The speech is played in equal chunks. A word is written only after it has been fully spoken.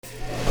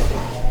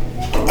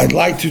I'd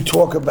like to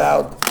talk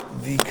about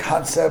the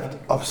concept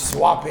of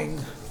swapping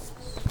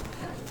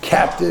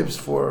captives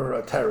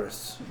for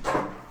terrorists.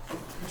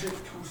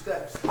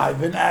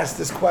 I've been asked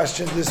this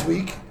question this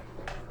week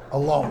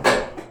alone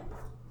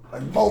by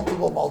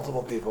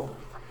multiple people.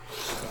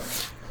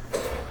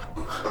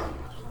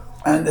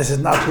 And this is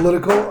not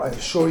political, I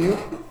assure you.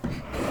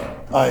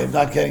 I am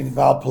not getting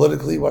involved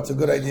politically, what's a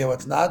good idea,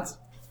 what's not.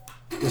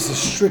 This is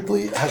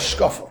strictly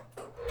hashkafa.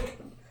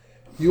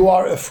 You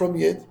are a Frum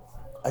Yid,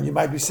 and you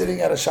might be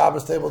sitting at a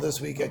Shabbos table this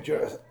week at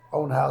your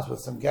own house with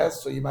some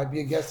guests, or you might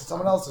be a guest at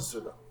someone else's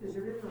suda.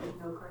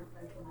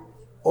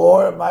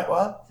 Or it might,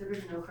 what?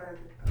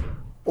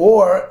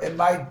 Or it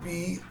might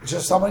be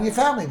just someone in your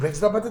family brings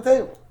it up at the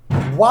table.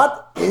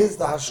 What is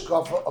the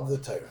hashkafa of the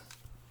Torah?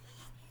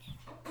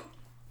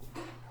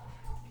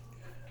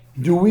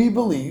 Do we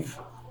believe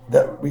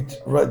that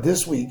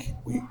this week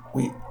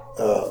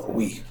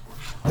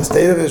the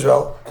state of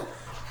Israel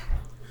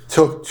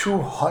took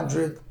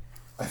 200,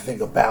 I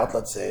think about,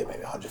 let's say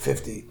maybe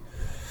 150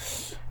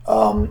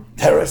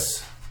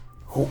 terrorists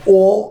who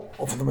all,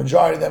 or for the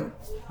majority of them,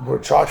 were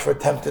charged for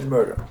attempted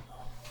murder,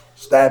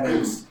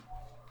 stabbings,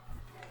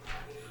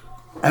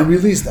 and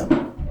released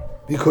them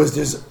because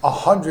there's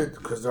 100,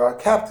 because there are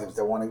captives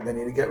that they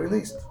need to get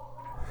released.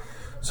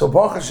 So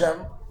Baruch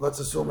Hashem, let's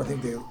assume, I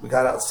think we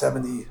got out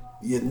 70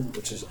 Yidden,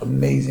 which is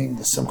amazing.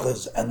 The simcha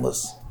is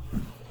endless.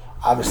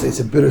 Obviously, it's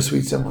a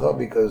bittersweet simcha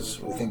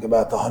because we think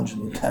about the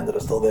 110 that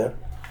are still there.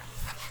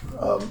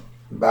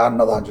 About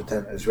another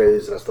 110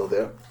 Israelis that are still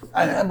there.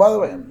 And by the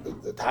way,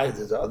 the Thais,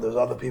 there's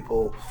other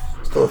people,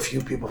 still a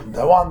few people from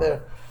Taiwan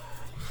there.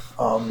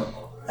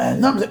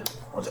 And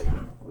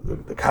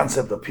the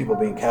concept of people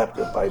being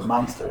captive by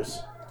monsters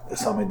is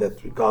something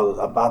that, regardless,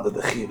 about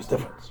the chiv is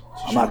different.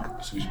 So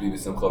we should be with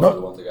simcha for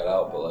the ones that got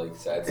out, but like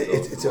sad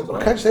still.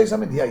 Can I say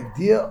something? The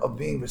idea of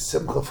being with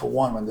simcha for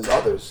one when there's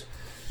others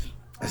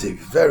is a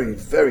very,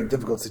 very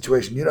difficult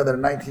situation. You know that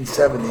in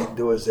 1970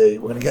 there was we're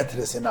going to get to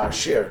this in our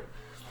share,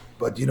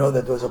 but you know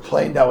that there was a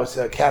plane that was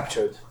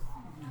captured,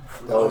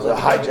 that was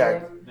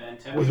hijacked.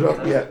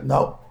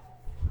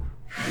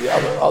 The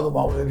other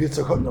one,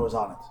 Yitzhak Hutner was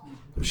on it.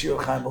 The Shir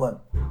of Chaim Berlin.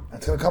 And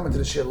it's going to come into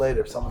the shir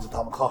later. If someone's a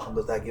Talmud Chacham,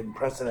 does that give him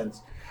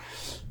precedence?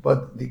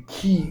 But the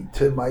key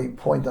to my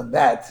point on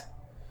that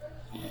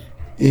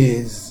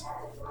is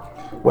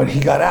when he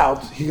got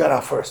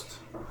out first.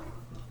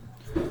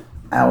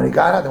 And when he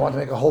got out, they wanted to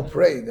make a whole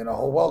parade and a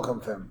whole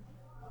welcome for him.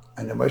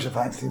 And then Moshe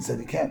Feinstein said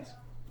he can't.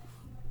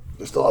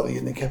 There's still other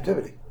Yidden in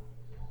captivity.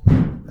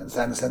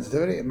 Understand the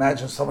sensitivity?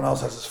 Imagine someone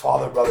else has his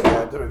father, brother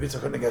captive. If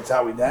Yitzhak couldn't get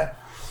out with that.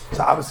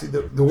 So obviously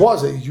there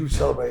was a huge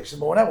celebration,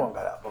 but when everyone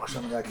got out,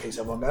 in that case,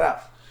 everyone got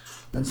out.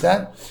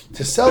 Understand?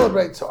 To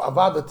celebrate, so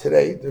Avada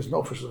today, there's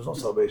no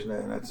celebration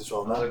in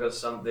Israel now.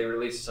 They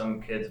released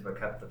some kids but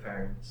kept the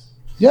parents.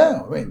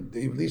 Yeah, I mean,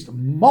 they released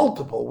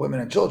multiple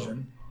women and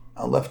children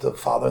and left the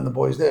father and the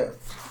boys there.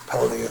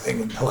 Pelleting a thing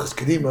in Hilchas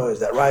Kedima, is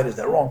that right, is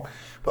that wrong?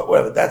 But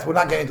whatever, we're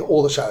not getting into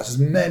all the shalas. There's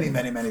many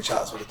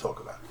shalas to talk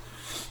about.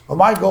 But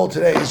my goal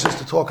today is just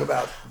to talk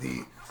about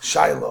the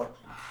Shiloh.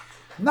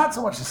 Not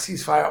so much the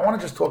ceasefire. I want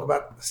to just talk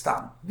about the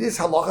Stam. This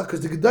halacha, because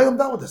the Gedolim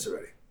dealt with this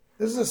already.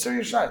 This is a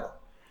serious Shiloh.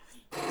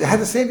 They had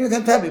the same thing with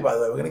Entebbe, by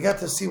the way. We're going to get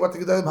to see what the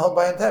Gedolim held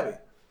by Entebbe.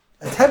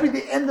 Entebbe,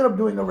 they ended up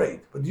doing a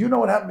raid. But do you know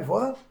what happened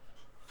before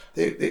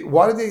that?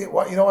 Why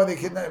they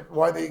kidnapped?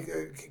 Why they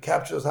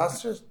captured those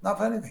hostages? Not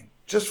for anything.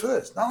 Just for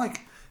this. Not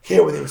like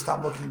here where they would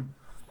stop looking.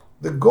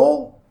 The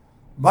goal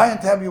by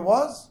Entebbe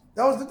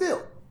that was the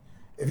deal.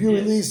 If you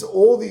release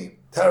all the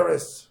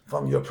terrorists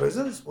from your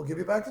prisons, we'll give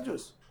you back the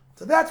Jews.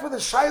 So that's where the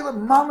Shaila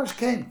Mamash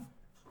came.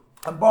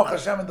 And Baruch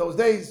Hashem, in those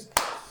days,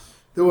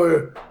 there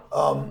were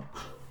all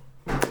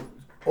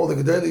the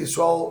Gedolei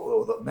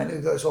Yisrael, many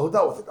of the Yisrael who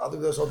dealt with it. Other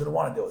Gedolei Yisrael didn't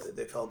want to deal with it.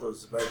 They felt it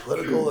was very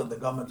political and the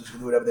government was going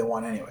to do whatever they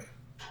want anyway.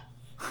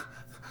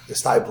 The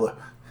Stipler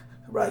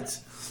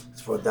writes,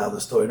 it's brought down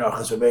the story in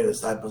Archas Rebbeinu. The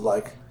Stipler's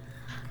like,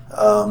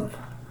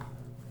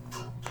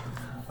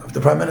 if the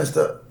Prime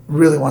Minister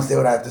really wants to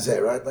hear what I have to say,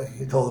 right? Like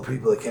he told the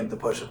people that came to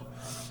push him.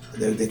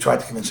 They tried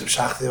to convince him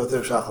Shach to do it.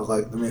 Shach was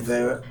like, do me a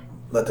favor,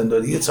 let them do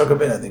it. Yitzhak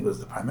Rabin, I think, was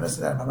the prime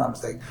minister then, if I'm not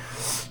mistaken.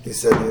 He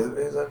said,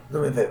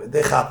 do me a favor.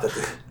 They chap that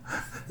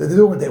they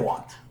do what they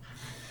want.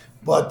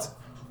 But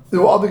there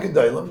were other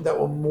Gedolim that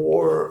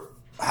were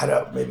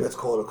maybe let's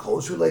call it a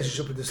close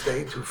relationship with the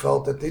state, who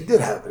felt that they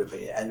did have an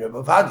opinion. And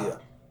Rabbi Vadia,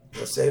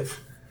 Yosef,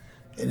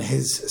 in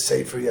his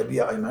Sefer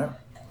Yabia Aimer,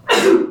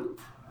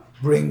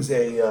 brings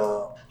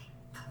down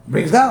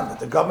that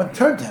the government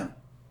turned to him.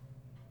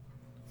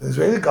 The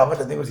Israeli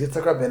government, I think it was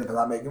Yitzhak Rabin, if I'm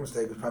not making a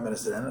mistake, was prime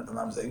minister then, if I'm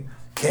not mistaken,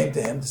 came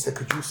to him to say,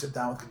 could you sit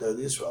down with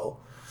Gedolei Yisrael,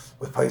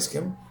 with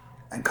Paiskim,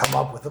 and come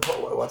up with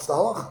what's the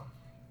halacha?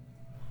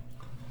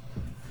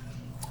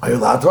 Are you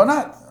allowed to or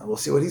not? And we'll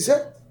see what he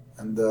said.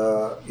 And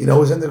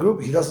who's in the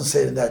group? He doesn't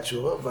say it in that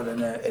tshuva, but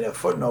in a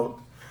footnote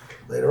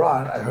later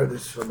on, I heard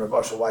this from Rabbi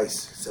Asher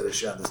Weiss, he said a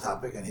share on this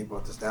topic, and he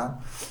brought this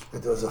down,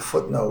 that there was a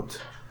footnote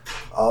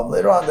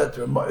later on that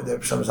the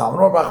Shem Zalman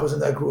Auerbach was in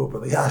that group,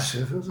 and the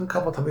Yashiv, there was a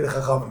couple of Talmidei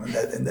Chachamim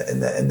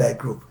in that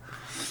group.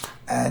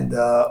 and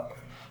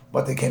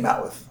what they came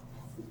out with.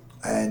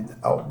 And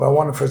but I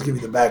want to first give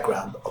you the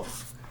background of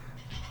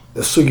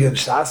the Sugya and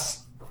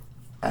Shas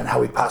and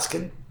how we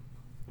paskin.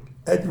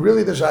 And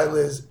really the shaila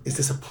is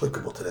this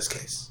applicable to this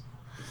case?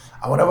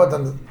 I want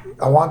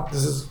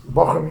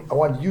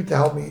you to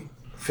help me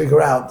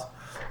figure out,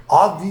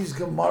 are these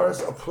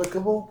Gemaras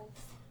applicable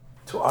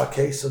to our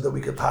case so that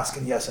we could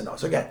paskin yes or no?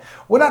 So again,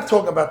 we're not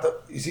talking about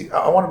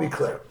I want to be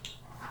clear.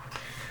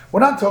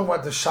 We're not talking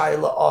about the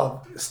shaila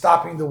of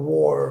stopping the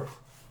war.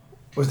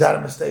 Was that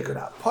a mistake or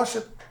not?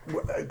 Pashat,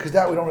 because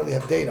that we don't really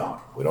have data on.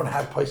 We don't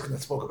have poskim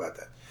that spoke about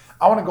that.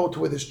 I want to go to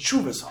where there's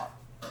tshuvas on.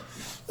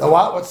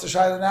 What's the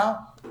shaila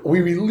now?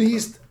 We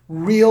released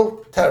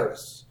real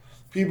terrorists.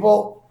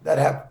 People that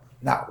have...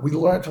 Now, we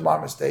learned from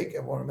our mistake.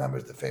 Everyone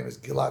remembers the famous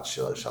Gilad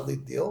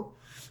Shalit deal.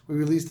 We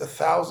released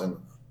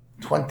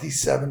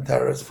 1,027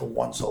 terrorists for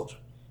one soldier.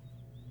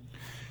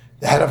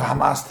 The head of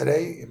Hamas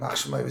today,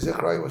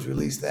 was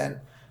released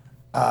then,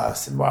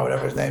 Sinwar,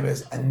 whatever his name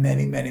is, and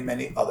many, many,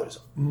 many others.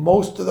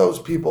 Most of those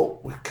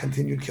people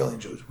continued killing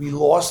Jews. We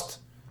lost...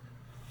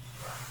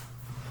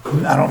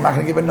 I'm not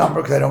going to give a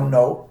number because I don't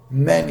know.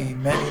 Many,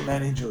 many,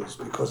 many Jews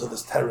because of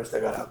this terrorist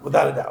that got out.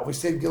 Without a doubt. We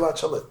saved Gilad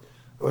Shalit.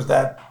 It was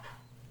that,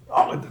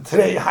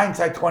 today,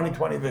 hindsight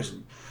 2020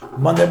 vision.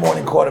 Monday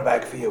morning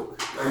quarterback for you.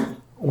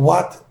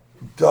 Was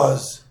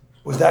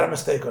that a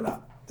mistake or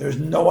not? There's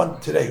no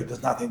one today who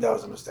does not think that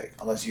was a mistake,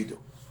 unless you do.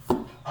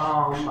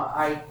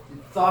 I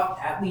thought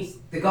at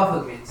least the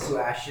government's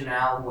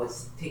rationale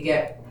was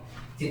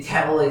to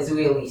tell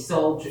Israeli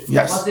soldiers.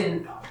 Yes. It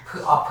wasn't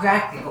a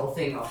practical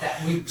thing of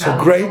that. So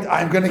great,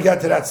 I'm going to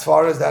get to that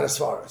svara as that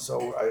svara.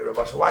 So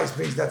Rabbi Weiss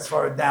brings that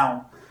svara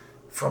down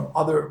from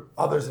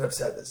others that have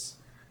said this,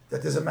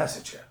 that there's a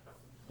message here.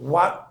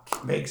 What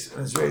makes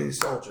an Israeli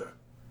soldier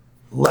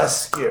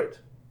less scared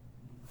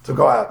to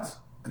go out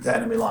into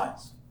enemy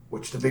lines,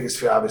 which the biggest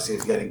fear obviously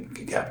is getting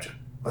captured?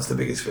 What's the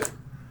biggest fear?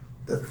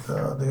 That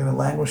they're going to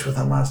languish with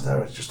Hamas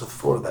terrorists. Just the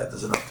thought of that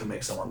is enough to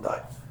make someone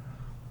die.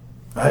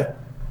 Right?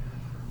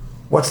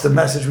 What's the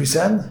message we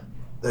send?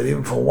 That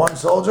even for one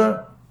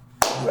soldier,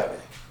 do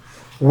everything.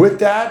 With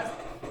that,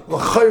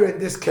 in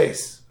this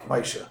case,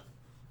 Maisha,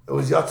 it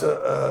was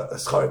Yatza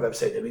Schariv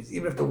Ebseit. That means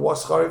even if there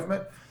was Schariv from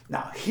it,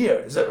 now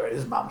here, this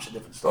is mamish a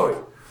different story.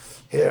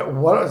 Here,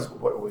 what is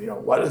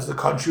the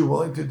country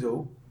willing to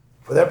do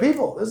for their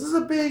people? This is a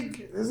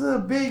big,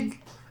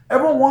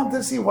 everyone wanted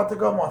to see what the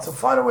government wants. So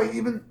far away,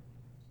 even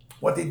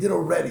what they did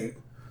already,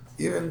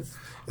 even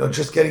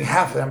just getting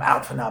half of them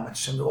out for now,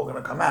 Hashem, they're all going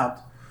to come out,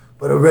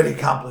 but already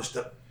accomplished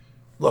it.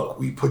 Look,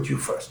 we put you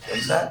first. You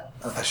understand?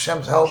 With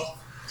Hashem's help,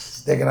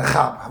 they're going to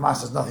chab.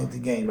 Hamas has nothing to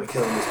gain by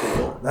killing these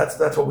people.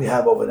 That's what we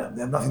have over them.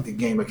 They have nothing to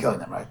gain by killing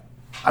them, right?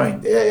 I mean,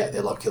 they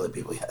love killing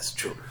people. Yes,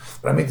 true.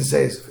 What I mean to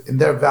say is, in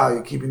their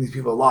value, keeping these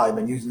people alive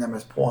and using them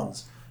as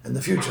pawns in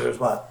the future is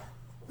what?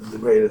 Is the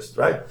greatest,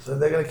 right? So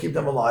they're going to keep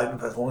them alive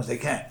as long as they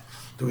can.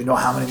 Do we know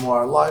how many more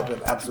are alive? We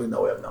have absolutely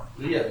no way of knowing.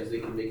 Yeah, because they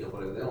can make up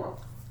whatever they want.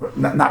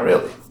 Not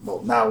really.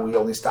 Well, now we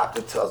only stopped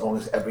it to as long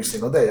as every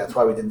single day. That's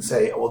why we didn't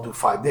say, we'll do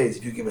 5 days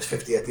if you give us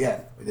 50 at the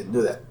end. We didn't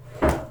do that.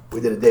 We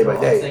did it day by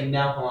day. I'm saying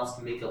now Hamas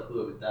can make up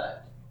whoever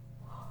died.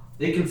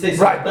 They can say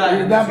something right, but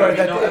remember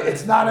that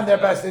it's not in their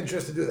best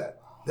interest to do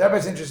that. Their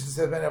best interest is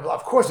to have alive.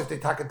 Of course, if they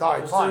take a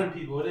die, for fine. certain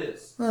people it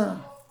is.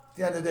 At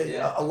the end of the day,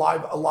 a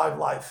live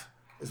life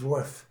is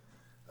worth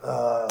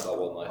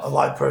a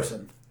live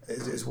person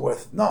is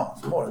worth. No,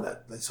 it's more than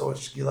that. So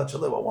it's Gilad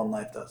Shalit, what one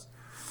life does.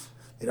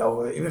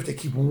 Even if they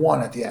keep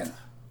one at the end,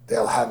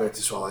 they'll have it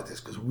to swallow like this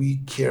because we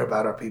care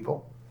about our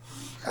people.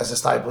 As the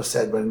disciple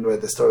said when we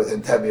read the story with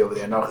Entebbe over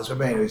there, Narchas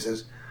Rabbeinu, he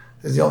says,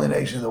 "This is the only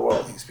nation in the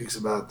world." He speaks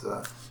about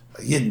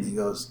Yidden. He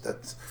goes,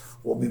 "That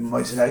will be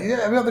moist."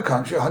 Every other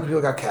country, 100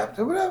 people got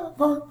captured, whatever.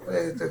 No,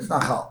 it's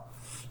not hell.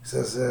 He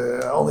says,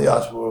 "Only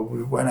us.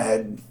 We went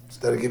ahead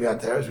instead of giving out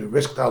terrorists, we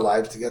risked our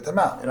lives to get them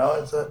out."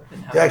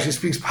 He actually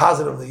speaks very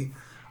positively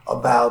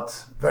about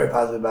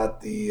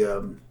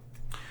the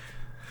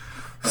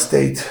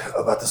state,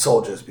 about the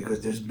soldiers,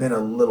 because there's been a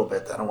little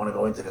bit, I don't want to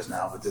go into this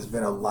now, but there's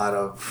been a lot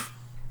of,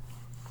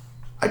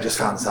 I just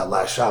found this out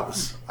last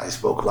Shabbos. I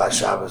spoke last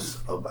Shabbos,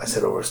 I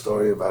said over a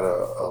story about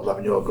a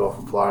 11-year-old girl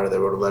from Florida. They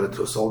wrote a letter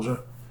to a soldier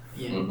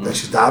that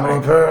she's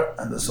dominating her,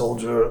 and the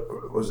soldier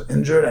was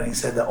injured, and he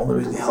said the only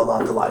reason he held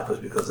on to life was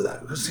because of that,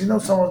 because he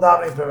knows someone was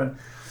dominating her.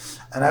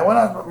 And I went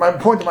on, my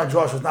point of my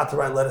drush was not to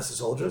write letters to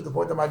soldiers. The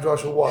point of my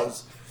drush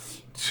was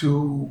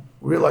to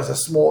realize that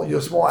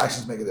your small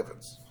actions make a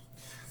difference.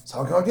 So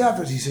I came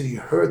afterwards, he said he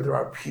heard there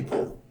are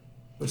people,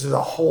 which is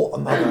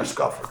another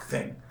Hashkafic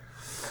thing,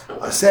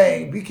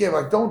 saying, be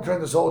careful, don't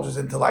turn the soldiers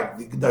into the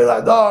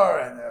Gedolei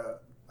Hadar, and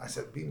I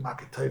said, being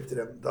makatoif to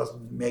them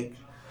doesn't make,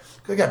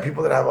 because again,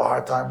 people that have a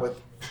hard time with,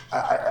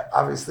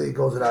 obviously it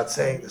goes without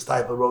saying, the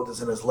Stipe wrote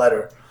this in his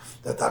letter,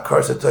 that the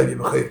Akarsa Tov you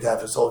mechayiv to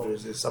have for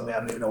soldiers is something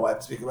I don't even know why I have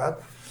to speak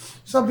about.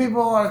 Some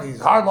people are these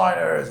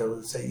hardliners that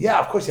would say, yeah,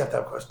 of course you have to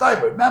have Akarsa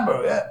Tov,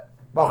 remember,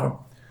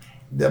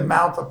 the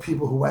amount of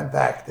people who went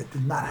back that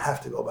did not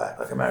have to go back,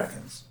 like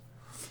Americans,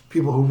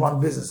 people who run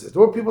businesses. There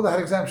were people that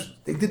had exemptions.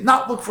 They did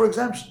not look for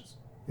exemptions.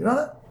 You know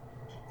that?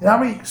 You know how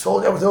many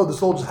soldiers ever told the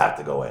soldiers have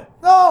to go in?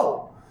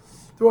 No!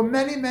 There were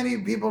many,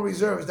 many people in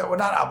reserves that were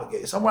not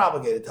obligated. Some were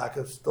obligated.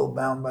 Taka still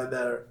bound by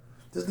their...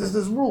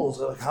 There's rules,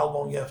 like how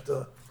long you have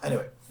to...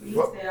 Anyway.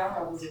 Yes, they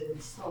are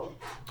obligated still.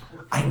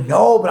 I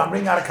know, but I'm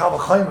bringing out a Kal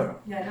V'chomer.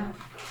 Yeah, I know.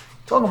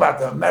 Talking about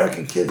the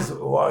American kids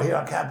who are here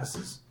on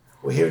campuses,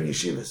 who are here in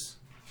yeshivas,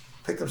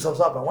 picked themselves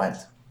up and went,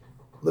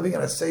 living in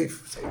a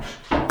safe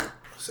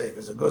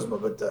is a guzma,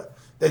 but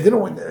they didn't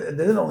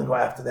only go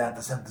after the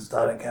anti-Semitism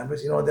started on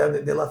campus. You know what?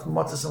 They left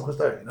Matzah Simchas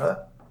Torah. You know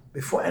that?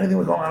 Before anything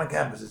was going on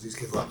campuses, these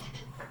kids left.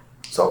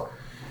 So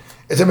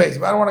it's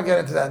amazing. But I don't want to get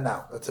into that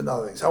now. That's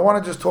another thing. So I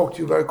want to just talk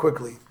to you very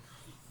quickly.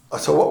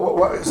 So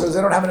what so does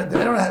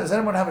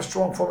anyone have a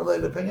strong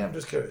formulated opinion? I'm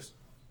just curious.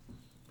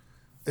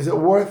 Is it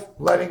worth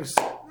letting?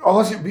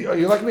 Unless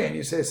you're like me and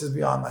you say this is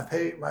beyond my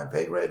pay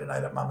grade, and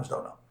I don't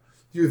know.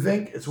 Do you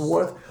think it's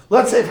worth?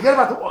 Let's say forget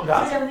about the one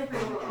guy.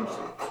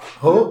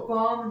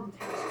 Who?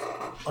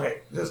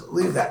 Okay, just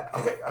leave that.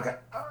 Okay.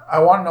 I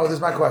want to know. This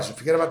is my question.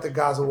 Forget about the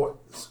Gaza war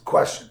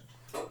question.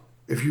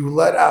 If you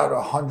let out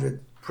 100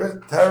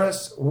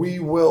 terrorists, we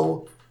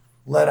will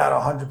let out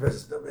 100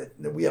 prisoners.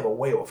 We have a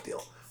way off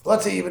deal.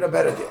 Let's say even a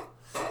better deal.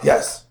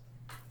 Yes.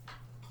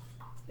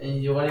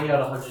 And you're letting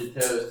out 100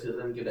 terrorists who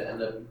then going to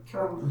end up...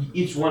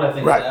 Each one, I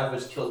think, right. on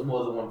average, kills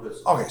more than one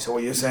person. Okay, so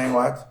what you're saying,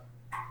 what?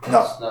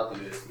 No. It's not the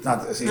good.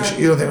 Not the, so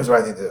you don't think it was the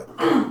right thing to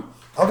do?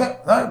 Okay,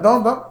 no,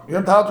 don't. You're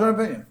entitled to an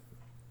opinion.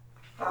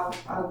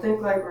 I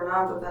think like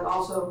Renan, but then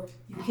also,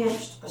 you can't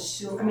just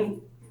assume... I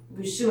mean,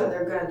 we assume that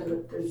they're going to do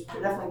it.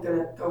 They're definitely going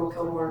to go and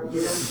kill more.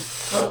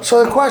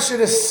 So the question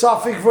is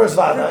Safik versus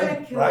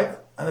Vadai, right?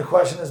 And the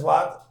question is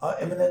what?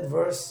 Imminent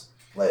versus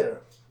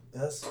later.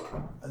 Yes?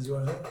 As you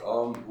want to say?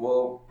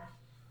 Well...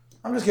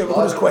 I'm just kidding.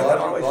 We'll do this quick.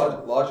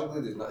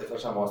 Logically, there's not, if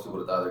Hashem wants people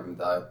to die, they're going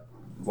to die.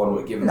 One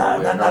way, given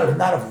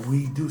not if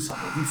we do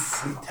something. We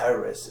free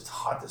terrorists. It's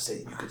hard to say.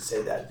 You could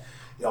say that.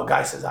 You know, a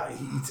guy says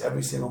he eats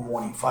every single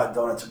morning 5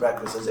 donuts for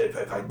breakfast. Says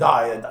if I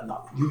die,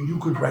 you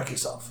could wreck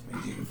yourself.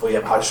 But you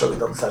have high sugar,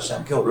 don't touch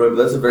them, kill. Right, but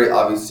that's a very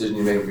obvious decision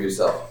you're making for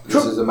yourself.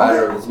 This is a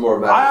matter of, it's more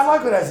of a matter. I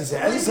like what Ezzy's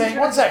saying. Ezzy's saying,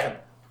 1 second.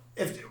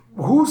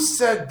 Who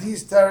said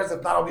these terrorists,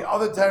 if not only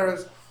other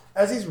terrorists,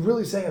 Ezzy's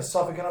really saying a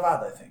Suffolk and a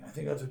Vad, I think. I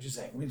think that's what you're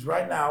saying. It means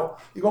right now,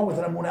 you're going with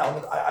an Amun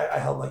element. I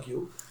held like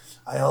you.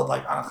 I held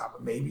like,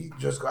 maybe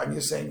just go, and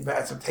you're saying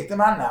bad, so take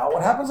them on now.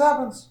 What happens,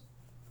 happens.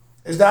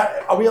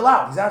 Are we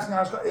allowed? He's asking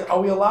us, are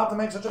we allowed to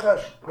make such a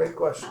question? Great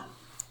question.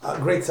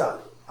 Great side.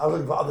 I was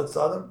looking for other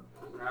tzaddim.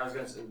 I was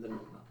going to say the...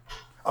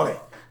 Okay,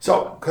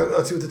 so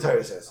let's see what the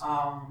Torah says.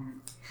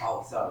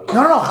 Oh, sorry.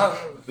 No.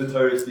 The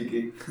Torah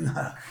speaking.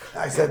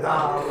 I said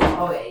that.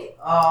 Okay.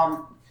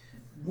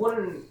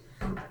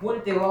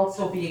 Wouldn't there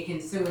also be a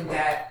concern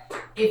that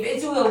if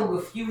Israel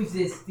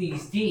refuses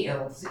these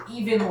deals,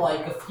 even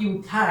like a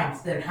few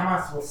times, then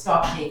Hamas will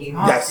stop taking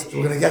hostages? Yes,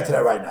 we're going to get to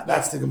that right now.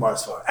 That's the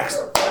Gemara's for.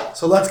 Excellent.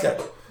 So let's get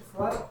it.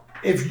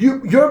 If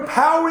you're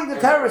empowering the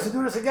terrorists to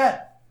do this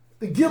again,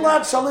 the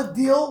Gilad Shalit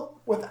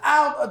deal,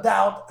 without a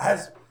doubt,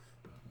 has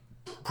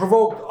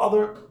provoked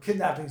other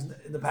kidnappings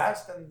in the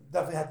past, and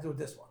definitely had to do with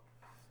this one.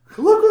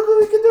 Look what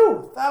we can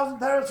do. 1,000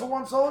 terrorists for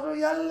one soldier,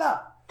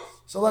 yalla.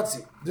 So let's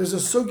see. There's a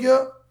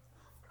sugya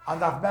on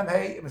Daf Mem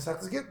Hey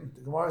Mesechus Gittin,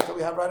 the Gemara that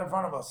we have right in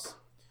front of us.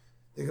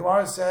 The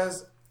Gemara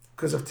says,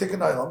 because of Tikkun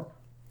Olam,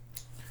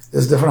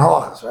 there's different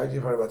halachas, right?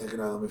 You've heard about Tikkun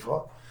Olam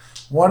before.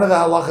 One of the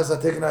halachas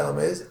of Tikkun Olam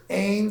is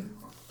Ein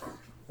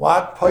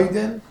what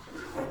Poidin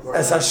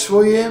Es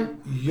Hashvuyim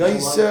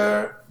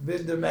Yoiser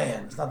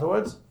B'Demein. It's not the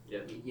words.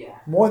 Yeah.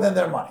 More than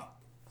their money.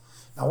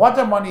 Now, what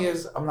their money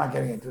is, I'm not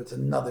getting into it. It's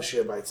another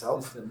share by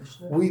itself.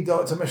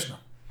 It's a Mishnah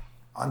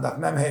on Daf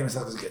Mem Hey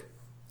Mesechus Gittin.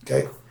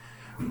 Okay.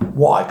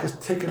 Why? Because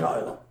Tikkun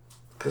Olam.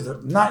 Because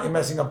if not, you're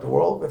messing up the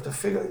world. We have to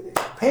figure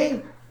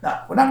paying.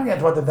 Now, we're not going to get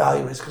into what the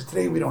value is because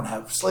today we don't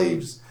have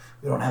slaves,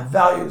 we don't have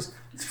values.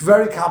 It's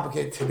very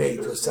complicated today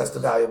to assess the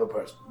value of a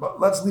person.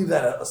 But let's leave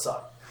that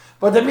aside.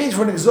 But that means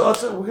we're going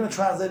to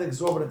translate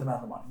exorbitant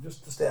amount of money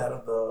just to stay out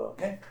of the.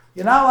 Okay,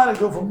 you're not allowed to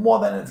go for more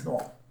than it's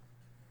normal.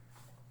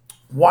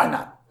 Why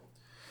not?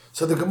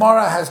 So the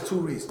Gemara has 2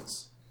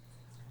 reasons.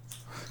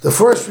 The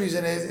first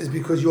reason is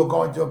because you're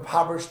going to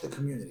impoverish the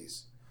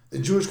communities. The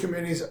Jewish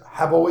communities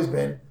have always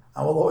been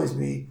and will always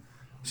be,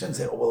 I shouldn't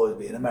say will always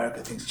be, in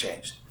America things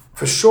changed.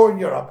 For sure in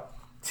Europe,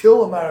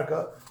 till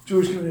America,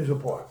 Jewish communities were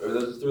poor.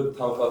 The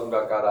Talmud talking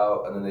about got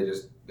out and then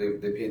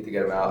they paid to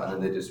get him out and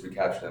then they just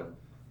recaptured him.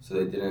 So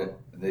they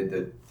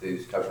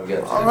just captured him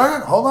again. All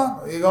right, hold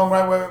on. You're going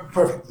right way.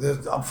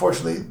 Perfect.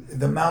 Unfortunately,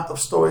 the amount of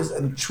stories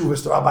and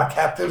chuvas about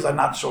captives are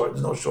not short.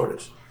 There's no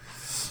shortage.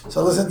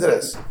 So listen to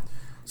this.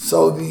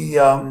 So the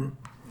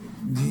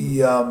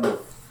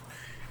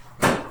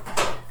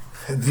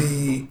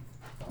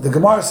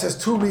Gemara says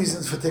 2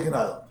 reasons for Tikkun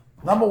Olam.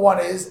 Number 1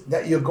 is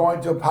that you're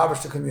going to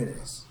impoverish the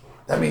communities.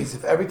 That means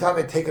if every time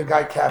they take a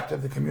guy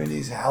captive, the community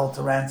is held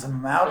to ransom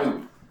him out,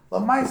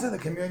 the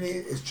community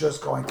is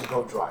just going to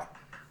go dry.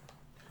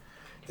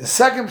 The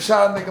second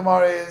shot in the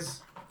Gemara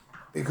is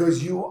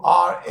because you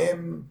are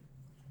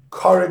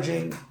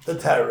encouraging the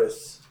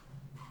terrorists.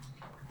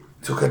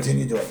 to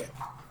continue doing it.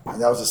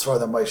 And that was the story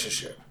that Moshe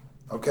shared.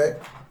 Okay?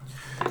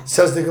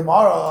 Says the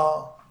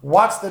Gemara,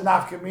 what's the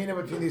nafkamina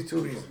between these two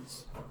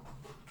reasons?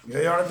 You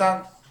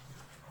understand?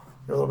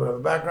 A little bit of a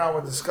background.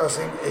 We're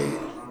discussing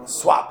a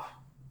swap,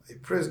 a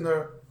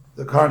prisoner,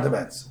 the current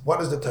events.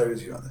 What is the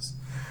Torah's view on this?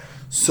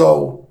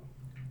 So,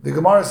 the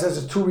Gemara says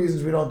there's two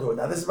reasons we don't do it.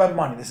 Now, this is about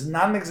money. This is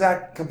not an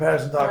exact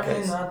comparison to our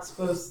case.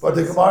 But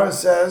the Gemara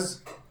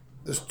says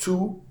there's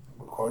two,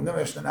 according to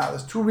Mishnah now,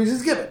 there's two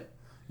reasons given.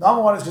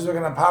 Number one is because we're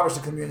going to impoverish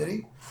the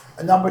community.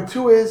 And number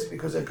two is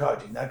because they're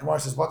encouraging. Now, Gemara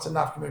says, what's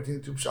enough community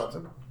between the two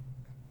pshatim?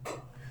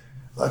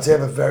 Let's say I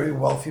have a very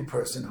wealthy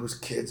person whose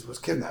kid was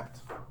kidnapped.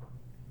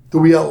 Do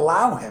we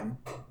allow him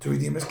to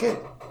redeem his kid?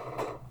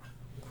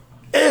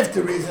 If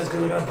the reason is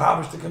because we're going to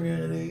impoverish the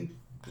community,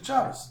 good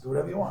Shabbos, do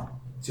whatever you want.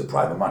 It's your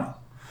private money.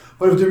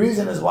 But if the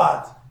reason is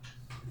what?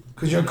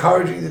 Because you're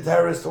encouraging the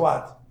terrorists to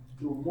what?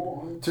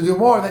 To do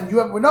more, then you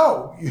have,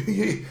 no.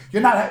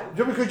 You're not,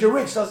 just because you're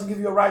rich doesn't give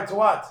you a right to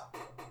what?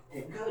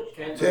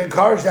 To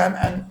encourage them.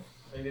 And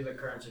maybe the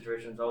current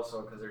situation is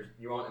also because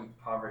you won't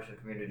impoverish the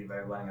community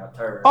by letting out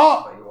terrorists,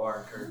 but you are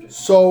encouraging.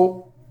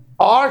 So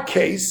our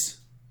case,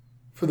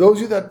 for those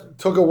of you that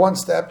took it one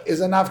step,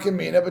 is a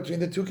nafkamina between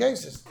the two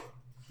cases.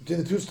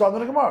 Between the two stars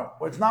of the Gemara,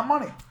 where it's not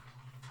money.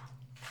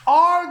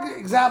 Our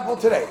example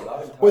today,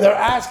 where they're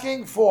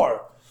asking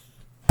for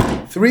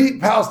 3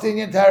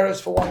 Palestinian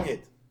terrorists for 1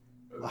 yid.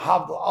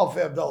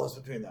 Alfei Abdullahs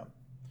between them.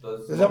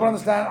 Does everyone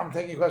understand? I'm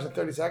taking your question in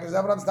 30 seconds. Does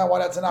everyone understand why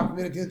that's enough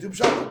community in the two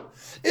pshat?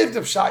 If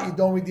the pshat you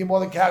don't redeem more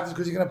than captives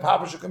because you're going to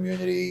impoverish a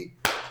community,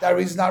 that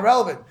reason is not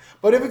relevant.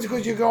 But if it's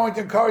because you're going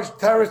to encourage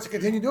terrorists to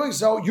continue doing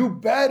so, you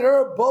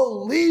better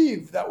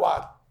believe that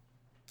what?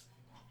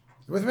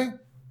 You with me?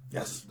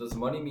 Yes. Does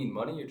money mean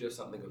money or just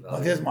something of value?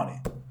 No, it is money.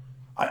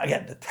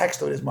 Again, the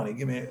text of it is money.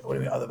 Give me, what do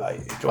you mean other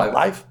value? Do you want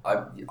life?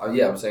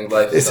 Yeah, I'm saying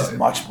life. This is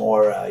much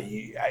more,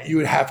 you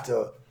would have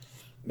to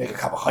make a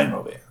cup of chayim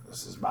over here.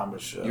 This is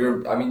mamish.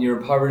 You're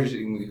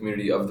impoverishing the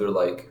community of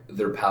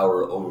their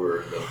power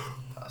over the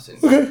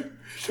Palestinians. Okay,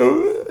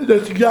 so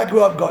that's exactly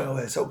what I'm going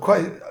over. So,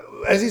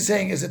 as he's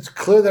saying, is it's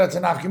clear that it's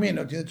an afkamin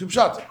to the two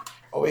pshat.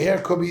 Over here,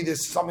 it could be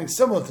this something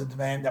similar to the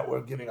demand that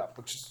we're giving up,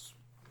 which is.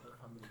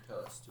 How many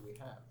terrorists do we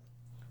have?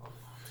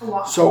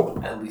 So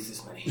at least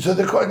this many. So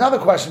another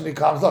question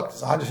becomes: look,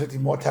 there's 150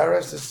 more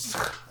terrorists.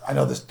 I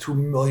know there's 2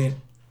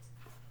 million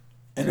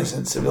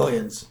innocent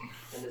civilians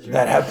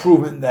that have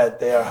proven that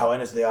they are how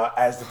innocent they are.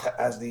 As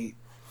the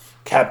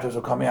captives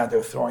are coming out,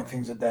 they're throwing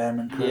things at them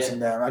and cursing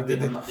them.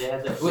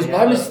 It was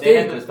by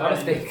mistake. It was by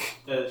mistake.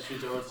 To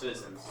shoot their own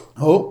citizens.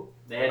 Who?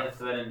 They had to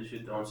threaten to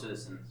shoot their own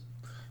citizens.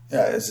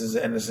 Yeah, this is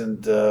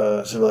innocent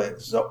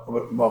civilians. So,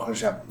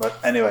 but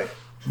anyway.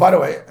 By the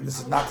way, and this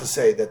is not to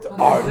say that there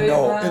are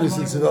no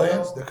innocent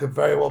civilians. There could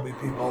very well be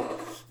people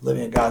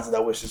living in Gaza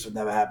that wish this would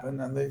never happen,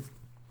 and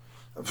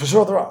for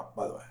sure there are.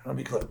 By the way, let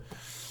me be clear.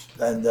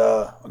 And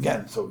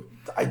again, so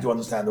I do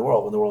understand the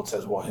world when the world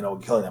says, "Well, we're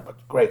killing them,"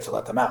 but great, so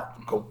let them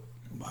out. Go,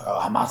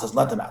 Hamas has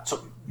let them out.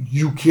 So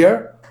you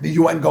care the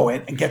UN go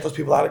in and get those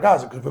people out of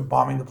Gaza because we're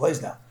bombing the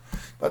place now.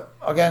 But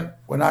again,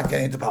 we're not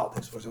getting into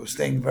politics. We're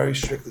staying very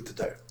strictly to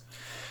Torah.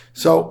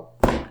 So.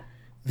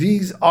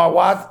 These are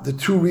what? The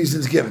 2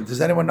 reasons given.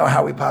 Does anyone know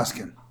how we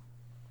paskin?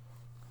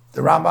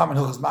 The Rambam and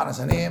Hilchos Manas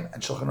Aniyim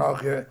and Shulchan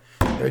Aruch here,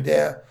 they're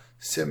there.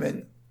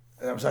 Siman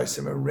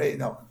Rei,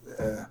 no,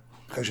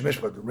 Choshen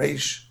Mishpat,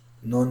 Reish,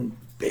 Nun,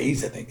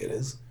 Beis, I think it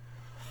is.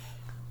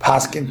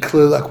 Paskin,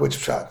 clear like which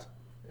pshat?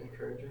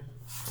 Encouraging.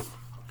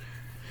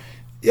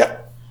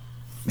 Yeah.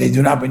 They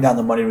do not bring down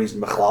the money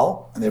reason,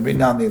 Bechlal, and they bring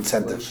down the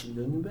incentive.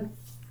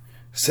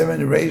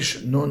 Siman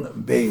Reish, Nun,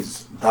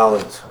 Beis,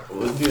 Dalet. What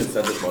was the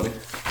incentive money?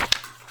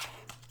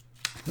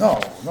 No.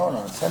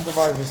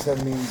 Incentivize, we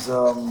said, means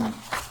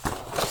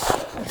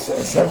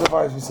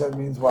incentivize, we said,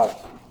 means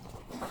what?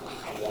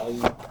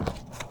 Value.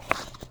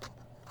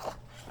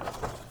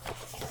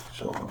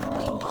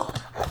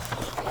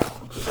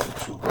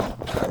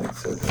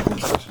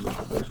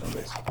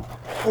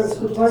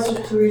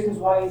 There's 2 reasons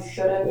why you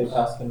shouldn't.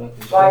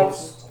 Why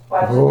it's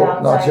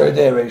downside. No, it's your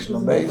day,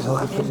 rational base. He'll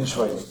continue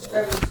showing.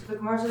 The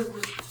Gemara says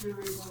there's 2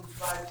 reasons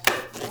why.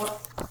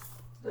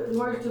 The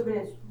Gemara has 2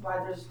 opinions why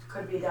there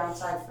could be a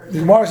downside for. The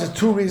Gemara says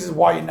 2 reasons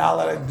why you're not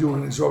allowed to do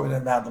an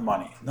exorbitant amount of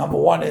money. Number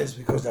 1 is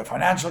because they're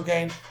financial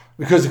gain,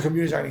 because the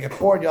communities are going to get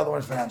poor. The other one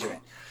is financial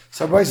gain.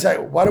 So everybody say,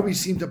 why do we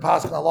seem to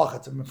pass on halacha?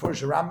 It's a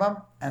Mefurish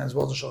Rambam, and as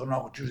well as the Shulchan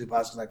Aruch, which usually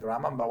passes like the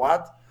Rambam. But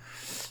what?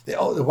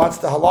 What's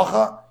the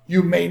halacha?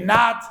 You may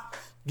not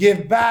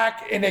give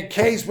back in a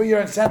case where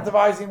you're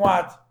incentivizing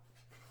what?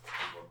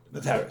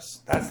 The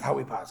terrorists. That's how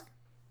we pass.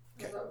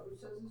 Okay.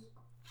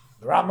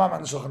 The Rambam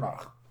and the Shulchan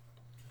Aruch.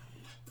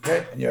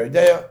 Okay, and your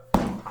idea,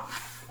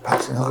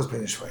 passing Hilchos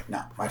B'nishvei.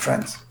 Now, my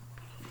friends,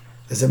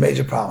 there's a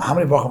major problem. How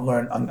many Baruchim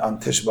learn on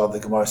Tisha B'Av the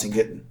Gemara in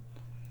Gittin?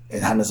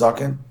 In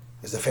Hanazakin,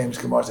 there's the famous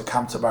Gemara, the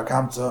Kamsa Bar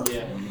Kamsa.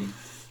 Yeah.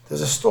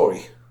 There's a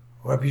story.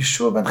 Rabbi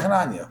Yeshua ben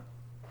Chananya.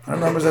 I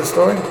remember that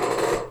story.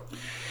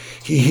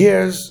 He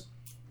hears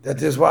that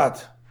there's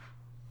what?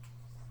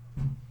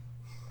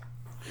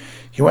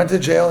 He went to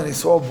jail and he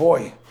saw a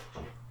boy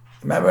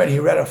Remember, and he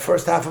read a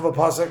first half of a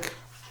pasuk,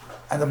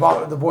 and the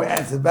boy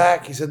answered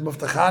back. He said,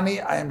 "Muftachani,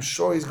 I am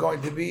sure he's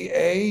going to be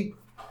a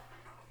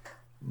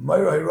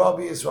Moiroi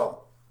Rabbi Yisrael."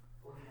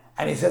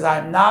 And he says,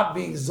 "I'm not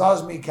being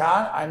zaz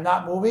mikan. I'm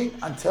not moving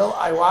until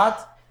I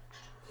what?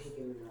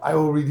 I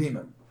will redeem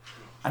him."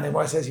 And the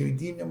boy says he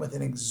redeemed him with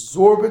an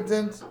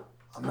exorbitant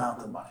amount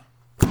of money.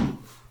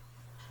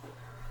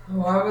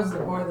 Why was the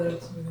boy there?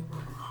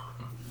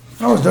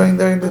 No, it was during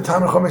the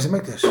time of Chomesh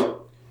Mikdash.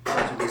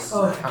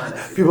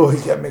 People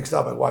get mixed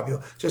up. Like why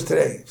people? Just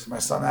today, so my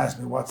son asked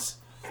me, we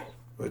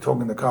were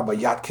talking in the car about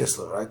Yat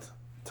Kislev, right?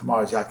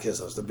 Tomorrow's Yat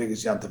Kislev. It's the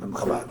biggest Yantav in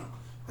Chabad.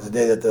 It's the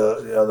day that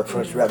the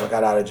first Rebbe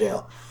got out of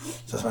jail.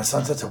 So my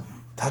son said, "So,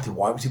 Tati,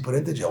 why was he put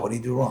into jail? What did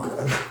he do wrong?"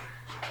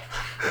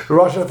 The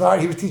Russian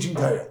authority, he was teaching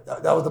Torah.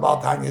 That was the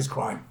Baal Tanya's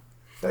crime.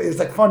 It's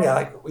like funny.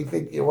 We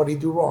think, what did he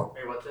do wrong?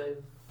 Hey, what day?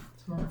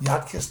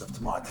 Yat Kislev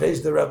tomorrow.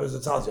 Today's the Rebbe's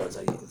Atzal.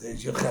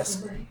 Today's Yud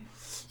Ches.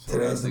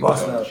 Today's the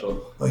Boston.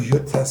 No,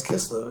 Yud Tes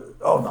Kislev.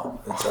 Oh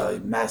no, it's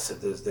massive.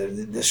 There's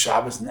this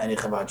Shabbos in any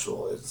Chabad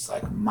shul. It's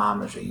like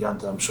mamish a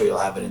yonta. I'm sure you'll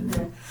have it in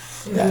there.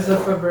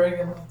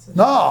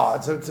 No,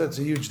 it's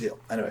a huge deal.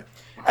 Anyway,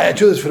 and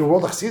truth is, for the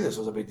world of Chassidus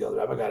was a big deal.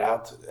 The Rebbe got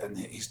out and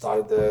he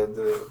started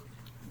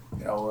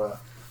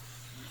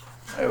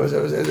it was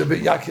a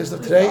big Yat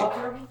Kislev today.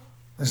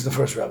 This is the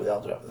first Rebbe, the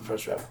elder Rebbe, the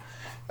first Rebbe.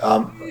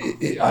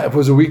 If it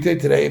was a weekday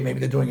today, maybe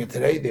they're doing it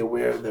today, they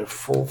wear their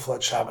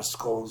full-fledged Shabbos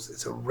clothes.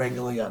 It's a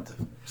regular yontif.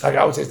 It's like,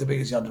 I would say it's the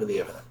biggest yontif of the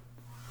year for them.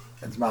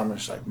 It's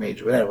mamish, like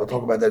major. But anyway, we'll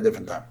talk about that a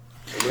different time.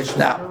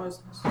 Now,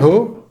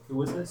 who? Who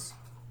was this?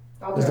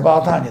 This is the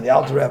Baal Tanya, the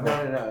Alter Rebbe.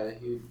 No.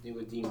 He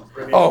redeemed.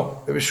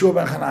 Oh, it was Shua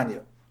ben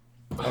Chananya.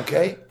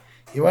 Okay?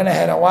 He went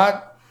ahead and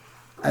what?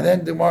 And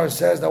then the Gemara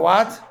says that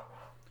what?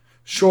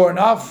 Sure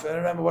enough, and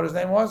remember what his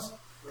name was?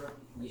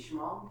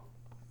 Yishmael?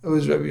 It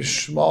was Rabbi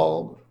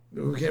Shmuel.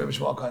 Who came Rabbi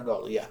Shmuel Kohen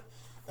Gadol? Yeah,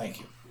 thank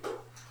you.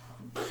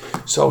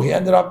 So he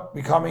ended up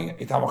becoming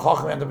a Talmid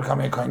Chacham. Ended up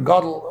becoming a Kohen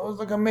Gadol. It was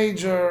like a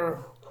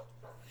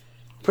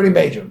pretty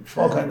major.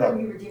 Shmuel Kohen Gadol.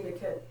 He redeemed the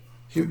kid.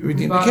 He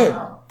redeemed the kid.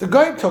 The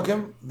guy took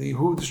him.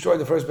 Who destroyed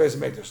the first base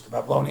of Mikdash? The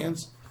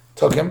Babylonians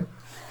took him.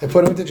 They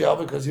put him into jail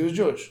because he was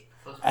Jewish.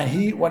 And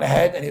he went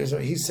ahead and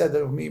he said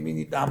that we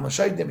need An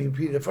Halachic. He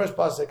repeated the first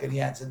pasuk and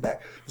he answered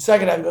back. The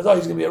second half he goes,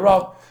 he's going to be a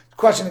Rav. The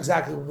question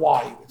exactly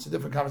why. It's a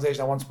different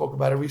conversation. I once spoke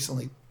about it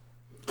recently.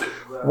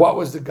 What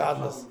was the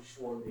godless?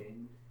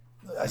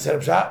 I said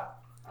up shot.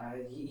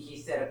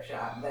 He said up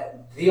shot.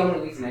 The only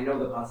reason I know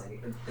the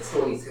pasuk, the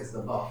story is because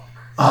of the book.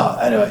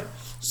 Anyway,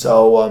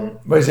 so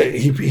what is it?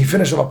 He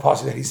finished up a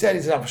pasuk that he said.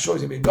 He said, "I'm sure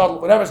he's going to be a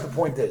godless." Whatever the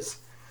point is.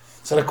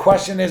 So the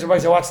question is,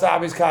 everybody say, "What's the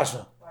obvious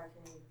kasha?"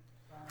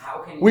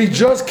 We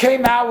just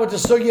came out with the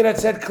sugya that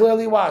said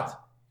clearly what?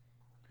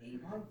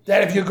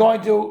 That if you're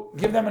going to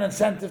give them an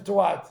incentive to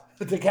what?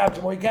 To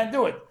capture more, you can't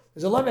do it.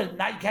 There's a limit.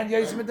 Now you can't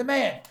use him at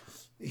demand.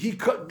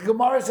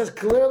 Gemara says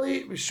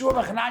clearly, Rishua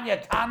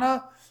Machananya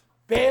Tana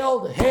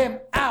bailed him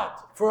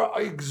out for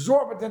an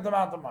exorbitant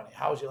amount of money.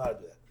 How was he allowed to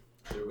do that?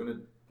 They were going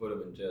to put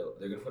him in jail.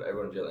 They're going to put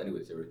everyone in jail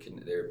anyways. They were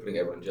putting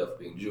everyone in jail for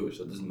being Jewish,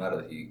 so it doesn't matter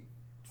that he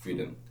freed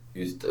him.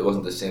 It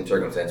wasn't the same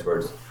circumstance where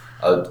it's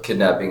a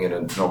kidnapping in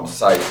a normal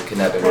society. It's a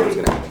kidnapping where it's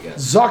going to happen again.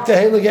 Zakta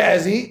Heilige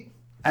Ezi,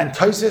 and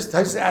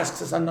Taisis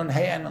asks us on Nun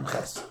Hey and Nun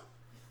Ches.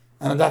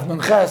 And on that Nun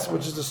Ches,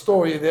 which is the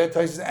story there,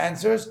 Taisis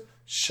answers,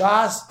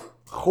 Shas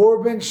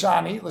Chorban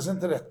Shani, listen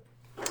to that.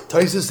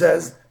 Taisis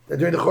says that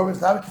during the Chorban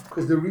Shani,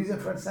 because the reason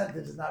for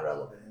incentive is not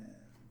relevant.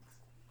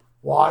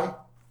 Why?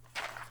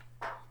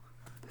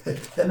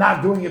 They're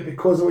not doing it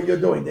because of what you're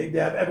doing. They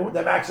have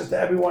access to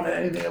everyone at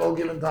anything at all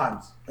given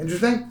times.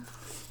 Interesting?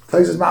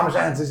 Taisis Mamash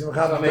answers.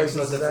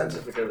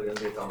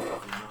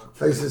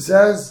 Taisis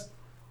says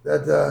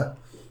that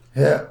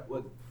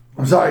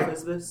I'm sorry.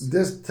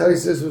 This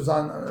Taisis was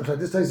on.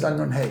 This Taisis on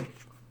Nun Hey.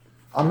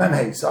 On Mem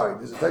Hey. Sorry.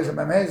 There's a Taisis on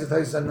Mem Hey. There's a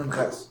Taisis on Nun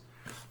Ches.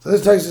 So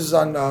this Taisis is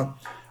on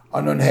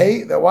Nun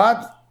Hey. That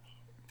what?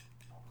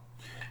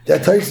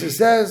 That Taisis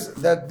says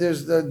that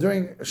there's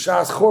during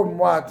Shas Chorban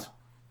what?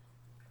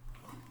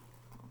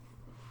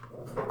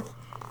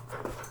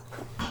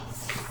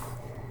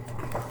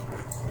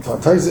 So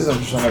Taisis, I'm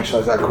just trying to make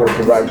sure I quote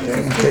the right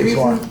thing. In case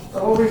one. The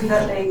whole reason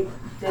that they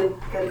did.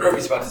 Whatever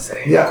about to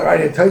say. Yeah,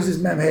 right.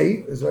 Taisis Mem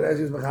Hey is what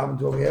Ezra is mechaben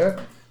to over here.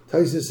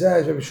 Taisis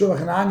says, "Rabbi Shua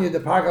Chananya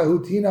the Parka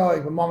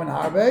Hutina Ibamam and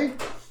Harbe."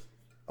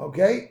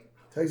 Okay.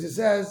 Taisis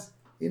says,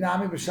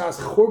 "Inami b'shas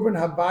Churban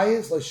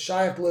Habayis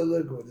l'shayach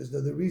le'ligud."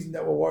 The reason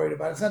that we're worried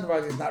about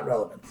incentivizing is not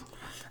relevant.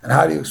 And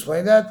how do you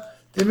explain that?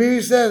 The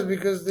Miri says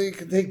because they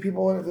can take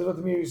people in. This is what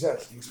the Miri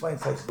says. He explains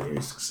Taisis. The Miri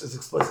is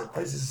explicit.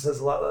 Taisis says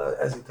a lot.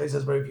 Taisis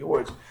says very few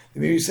words. The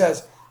Miri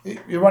says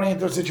you're running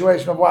into a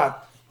situation of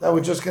what? That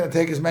we're just going to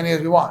take as many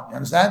as we want. You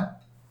understand?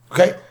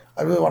 Okay.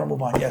 I really want to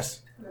move on.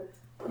 Yes.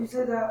 You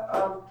said that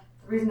the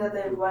reason that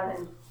they went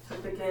and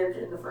took the kid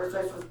in the first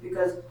place was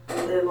because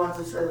they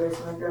wanted to celebrate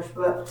something like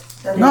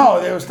that. But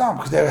they were stopped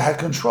because they had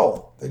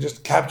control. They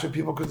just captured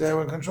people because they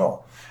were in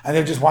control, and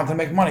they just wanted to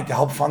make money to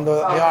help fund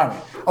the army.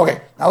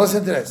 Okay, now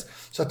listen to this.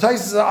 So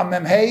Taisis on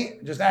Mem Hey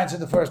just answered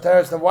the first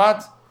teretz. The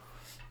what?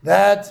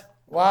 That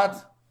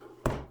what?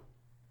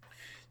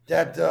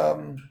 That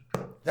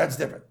that's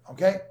different.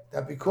 Okay,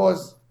 that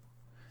because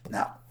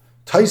now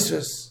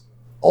Tosfos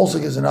also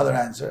gives another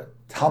answer.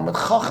 Talmud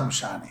Chacham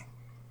Shani.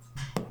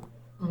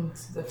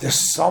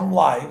 There's some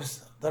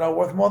lives that are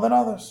worth more than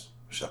others.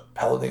 Which is a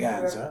pelleting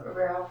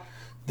answer.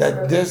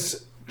 That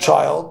this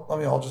child,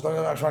 I'm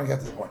trying to get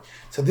to the point.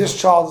 So this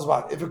child is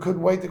what? If it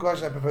couldn't wait the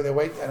question, I prefer they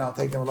wait, and I'll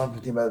take them 11,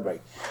 15 minute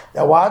break.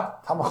 Now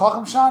what? Talmud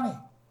Chacham Shani.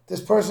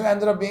 This person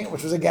ended up being,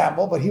 which was a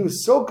gamble, but he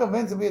was so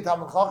convinced to be a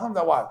Talmud Chacham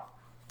that what?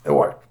 It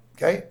worked.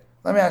 Okay?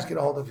 Let me ask you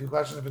to hold a few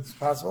questions if it's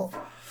possible.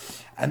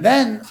 And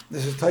then,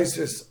 this is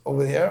Tosfos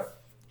over here,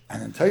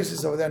 and then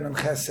Tosfos over there,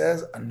 Nunches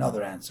says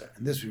another answer.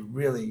 And this we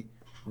really,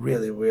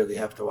 really, really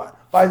have to watch.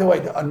 By the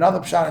way, another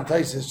Pshat in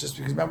Tosfos, just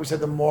because remember we said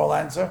the moral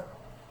answer?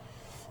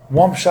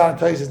 One Pshat in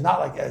Tosfos is not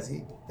like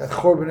Ezi. That's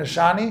Chorban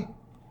Shani.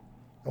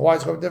 Why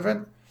is Chorban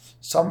different?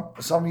 Some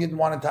Yidden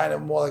want to tie it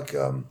more like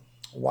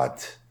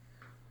what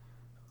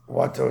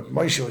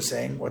Moshe was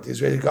saying, what the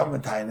Israeli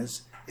government tying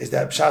is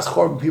that Pshas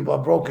Chorban people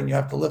are broken, you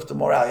have to lift the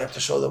morale, you have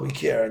to show that we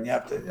care, and you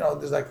have to,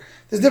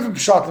 there's different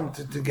Pshatim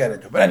to get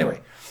into. But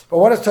anyway,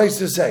 what does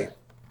Tosfos say?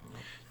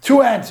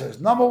 Two answers.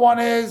 Number one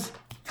is,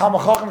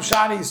 Talmud Chacham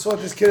Shani, he saw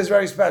this kid is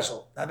very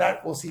special. Now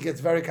that, we'll see,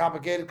 gets very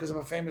complicated because of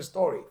a famous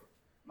story.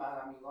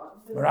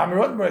 Rami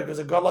Rottenberg was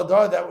a Gadol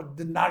Hador that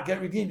did not get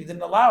redeemed. He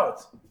didn't allow it.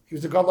 He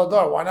was a Gadol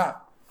Hador. Why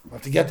not? We'll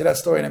have to get to that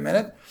story in a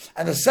minute.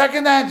 And the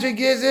second answer he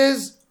gives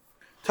is,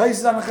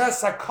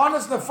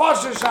 Sakonis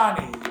Nefasha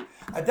Shani.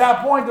 At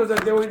that point,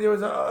 there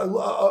was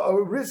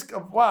a risk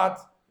of what?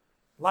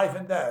 Life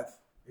and death.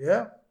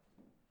 Yeah?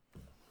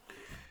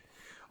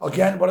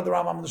 Again, what did the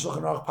Rambam and the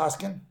Shulchan Aruch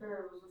paskin?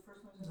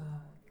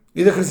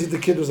 Either because the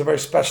kid was a very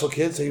special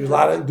kid, so he was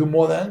allowed to do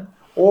more than,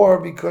 or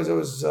because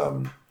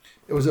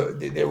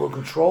they were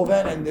controlled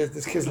then, and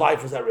this kid's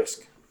life was at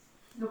risk.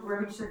 No,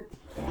 where you said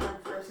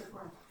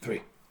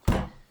 3.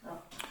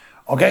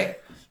 Okay?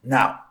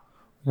 Now,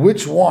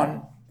 which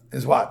one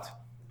is what?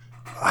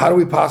 How do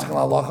we pass on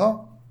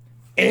halacha?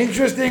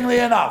 Interestingly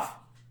enough,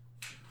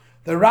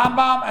 the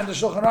Rambam and the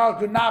Shulchan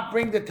Aruch do not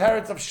bring the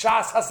teretz of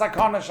Shas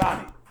Hasakana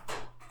Shani.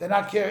 They're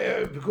not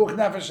Pekuach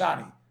Nefesh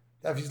Shani.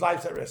 That his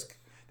life's at risk.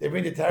 They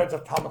bring the teretz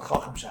of Talmud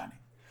Chacham Shani.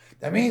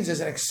 That means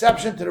there's an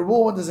exception to the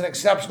rule when there's an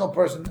exceptional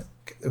person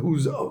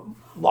who's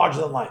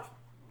larger than life.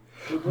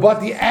 But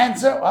the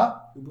answer,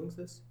 Who brings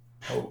this?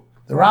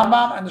 The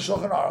Rambam and the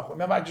Shulchan Aruch.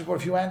 Remember, I just brought a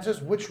few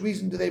answers. Which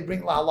reason do they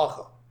bring la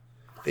halacha?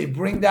 They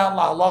bring down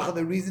la halacha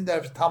the reason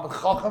that if Talmud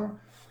Chacham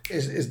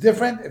is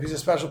different, if he's a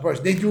special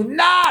person. They do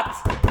not.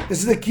 This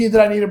is the key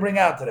that I need to bring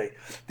out today.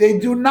 They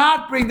do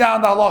not bring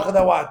down the halacha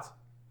that what?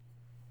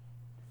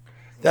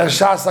 That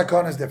Shas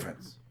Sakon is different.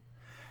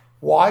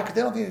 Why? Because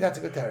they don't think that's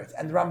a good teretz.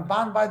 And the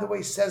Ramban, by the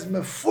way, says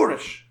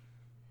mefurish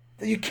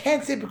that you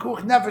can't say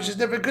Pekuach Nefesh is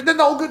different because then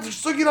the whole good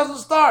sugi doesn't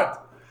start.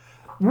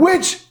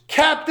 Which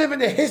captive in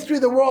the history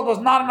of the world was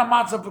not in a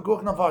matzah of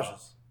Pekuach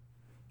Nefashis?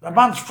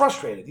 Ramban's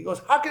frustrated. He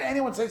goes, how can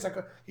anyone say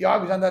Sakon? He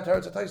argues on that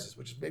teretz of Tosfos,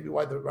 which is maybe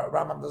why the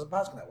Rambam doesn't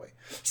pass in that way.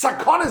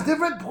 Sakon is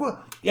different.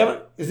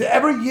 Is there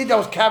ever a yid that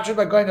was captured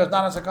by going that was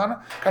not a Sakon?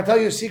 Can I tell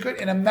you a secret?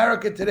 In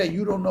America today,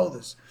 you don't know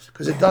this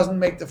because it doesn't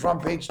make the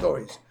front page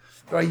stories.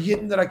 There are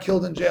yidden that are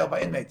killed in jail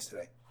by inmates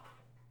today.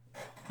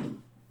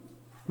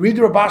 Read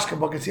the Rabashka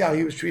book and see how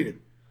he was treated.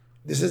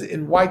 This is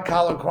in white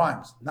collar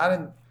crimes.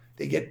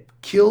 They get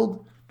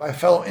killed by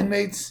fellow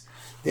inmates.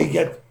 They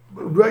get.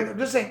 I'm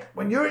just saying,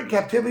 when you're in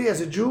captivity as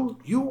a Jew,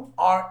 you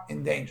are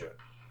in danger.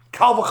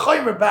 Kal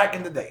v'chomer back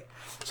in the day.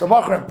 So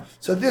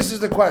this is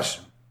the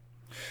question.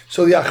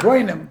 So the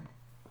Achronim,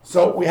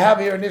 so we have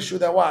here an issue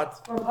that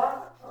what?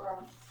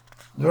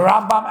 The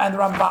Rambam and the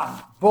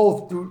Ramban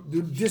both do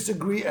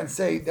disagree and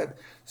say that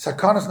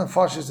Sakanas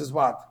Nefashis is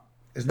what?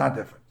 Is not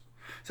different.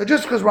 So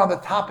just because we're on the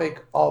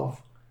topic of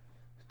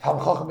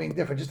Talmud Chacham being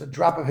different, just a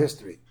drop of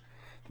history.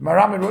 The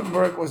Maram in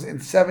Rottenberg was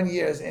in 7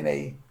 years in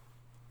a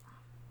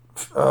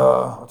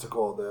what's it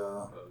called?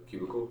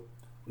 Cubicle?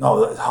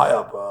 No, it's high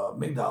up,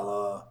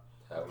 Migdal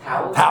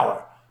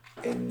Tower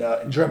in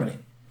Germany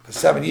for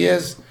 7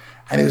 years,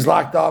 and he was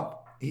locked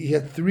up. He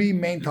had 3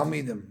 main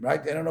Talmidim,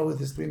 right? They don't know who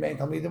his 3 main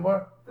Talmidim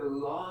were.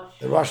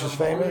 The Rosh is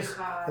famous,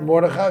 the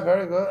Mordechai,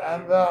 very good,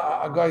 and the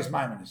Agais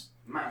Maimonides.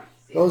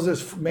 Those are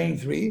his main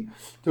 3.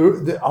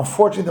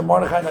 Unfortunately, the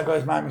Mordechai and the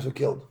Agais Maimonides were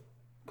killed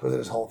because of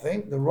this whole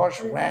thing. The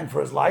Rosh ran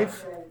for his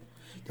life.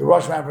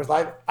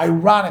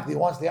 Ironically,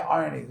 once the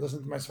irony,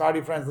 listen to my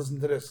Sephardi friends, listen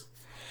to this.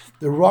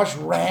 The Rosh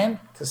ran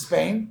to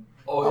Spain.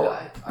 Oh,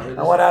 yeah. And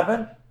what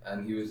happened?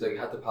 And he was like,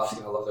 had to pass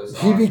the halacha.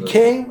 He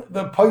became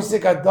the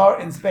Posek Adar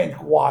in Spain.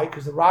 Why?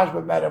 Because the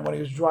Rashba met him when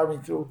he was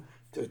driving through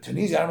to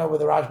Tunisia. I don't know where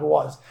the Rashba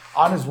was.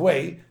 On his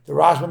way, the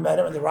Rashba met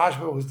him, and the Rashba,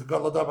 who was the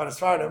Gadol Hador by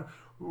Sfardim,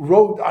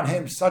 wrote on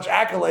him such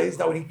accolades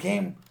that when he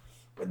came,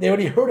 they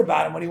already heard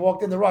about him when he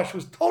walked in the Rosh. He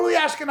was totally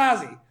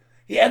Ashkenazi.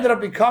 He ended up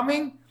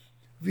becoming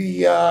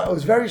it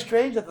was very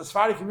strange that the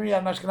Sephardi community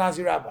had an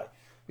Ashkenazi rabbi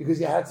because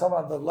he had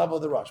someone at the level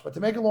of the Rosh. But to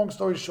make a long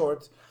story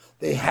short,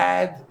 they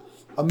had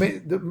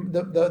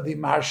the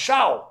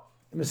Marshal,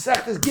 the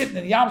Masechtas Gittin,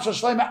 and Yam Shel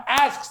Shlomo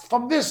asks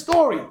from this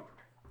story,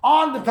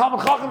 On the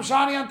Talmud Chacham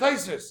Shani on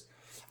Taisus.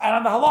 And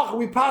on the halacha,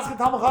 we pass the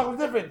Talmud Chacham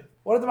different.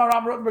 What did the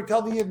Maram Rotenberg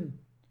tell the Yidden?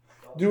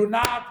 Do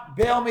not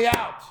bail me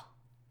out.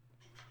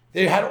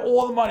 They had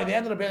all the money. They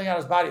ended up bailing out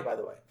his body, by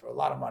the way, for a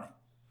lot of money.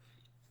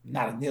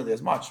 Not nearly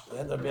as much, but they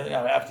ended up bailing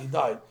out after he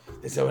died.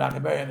 They said, we're not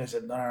going to bury him. They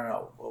said,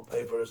 no. We'll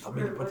pay for his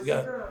Talmud to put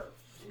together.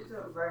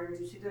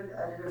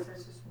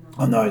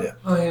 Oh, no idea.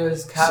 Oh, he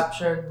was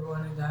captured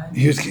when he died?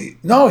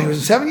 He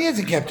was 7 years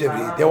in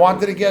captivity. They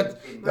wanted to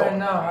get...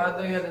 how'd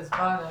they get his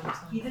body?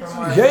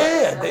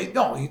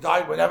 Yeah. He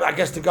died whenever. I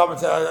guess the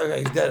government said, okay,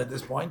 he's dead at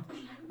this point.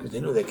 Because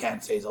they knew they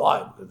can't say he's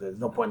alive. Because there's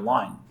no point in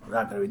lying. We're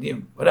not going to redeem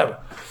him. Whatever.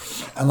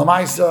 And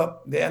Lamaisa,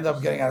 they end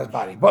up getting out his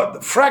body. But the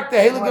Frek, the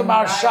Heilige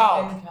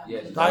Marshal,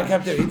 died in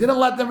captivity. He didn't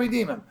let them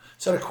redeem him.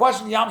 So the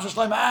question Yam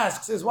Shlomo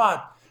asks is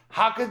what?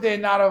 How could they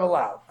not have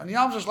allowed? And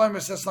Yam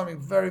Shlomo says something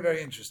very,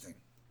 very interesting.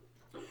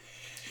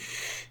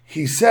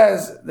 He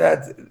says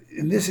that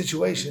in this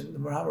situation, the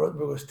Maram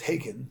Rotenberg was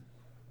taken,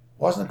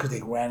 wasn't because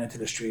they ran into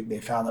the street and they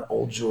found an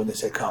old Jew and they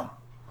said, come.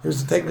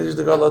 Here's the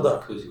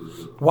Galadar.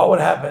 What would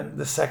happen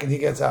the second he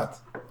gets out?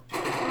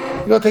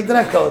 You go take the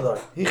next Galadar.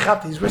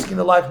 He's risking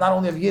the life not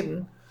only of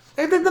Yidden,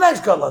 they take the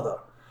next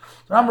Galadar.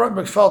 So Maram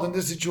Rotenberg felt in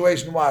this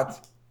situation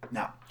what?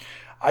 Now,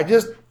 I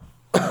just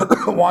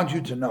want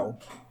you to know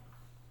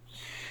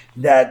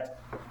that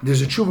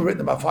there's a tshuva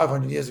written about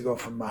 500 years ago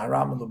from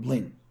Maharam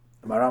Lublin,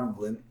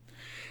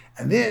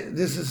 and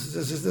this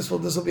will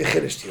be a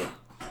chiddush to you.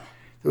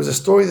 There was a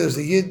story. There was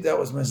a yid that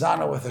was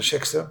mezana with a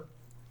shiksa,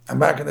 and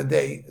back in the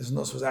day, his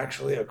nus was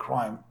actually a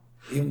crime.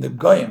 Even the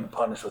goyim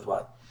punished with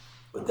what?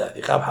 With death.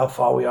 You have how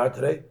far we are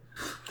today.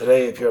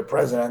 Today, if you're a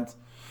president,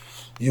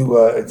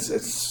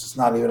 it's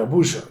not even a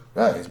busha.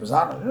 Yeah, he's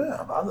mezana.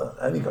 Yeah,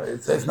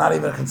 it's not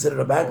even considered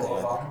a bad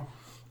thing.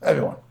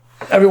 Every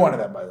one of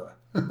them, by the way.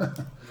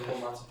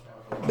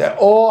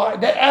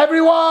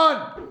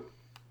 Everyone.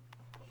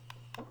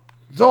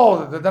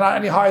 So they're not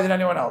any higher than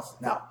anyone else.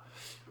 Now,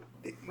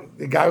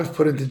 the guy was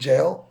put into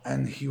jail,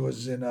 and he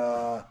was it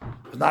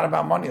was not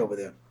about money over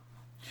there.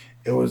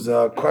 It was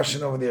a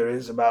question over there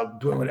is about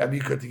doing whatever you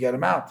could to get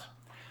him out.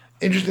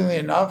 Interestingly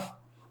enough,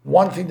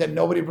 one thing that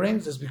nobody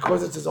brings is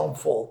because it's his own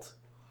fault.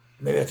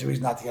 Maybe that's the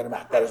reason not to get him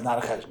out. That is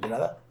not a chesed. You know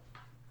that?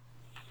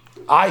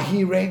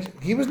 He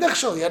was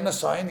nichshel. He had an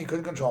sign. He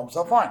couldn't control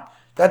himself. Fine.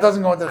 That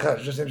doesn't go into the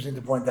chesed. Just interesting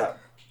to point out.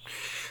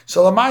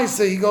 So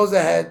Lamaisa, he goes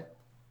ahead.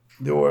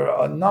 There were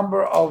a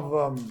number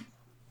of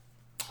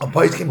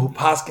poskim who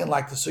paskin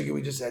like the sugi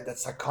we just said that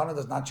sakana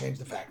does not change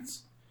the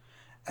facts,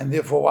 and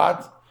therefore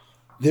what?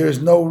 There is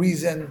no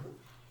reason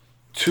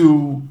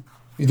to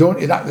there's no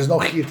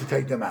chiyuv to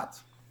take them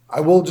out. I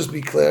will just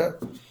be clear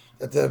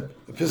that the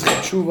Pesach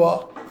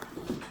Tshuva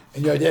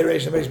in your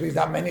derivation basically is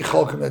not many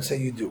cholkim that say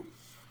you do.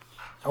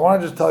 I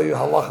want to just tell you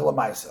halacha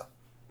lemaisa,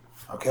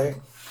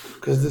 okay?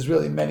 Because there's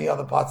really many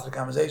other parts of the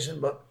conversation,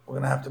 but we're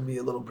going to have to be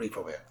a little brief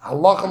over here.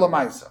 Halacha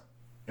lemaisa.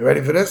 You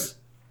ready for this?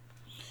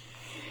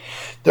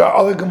 There are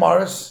other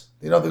Gemaras.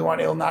 You know the Gemara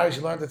in El Narish,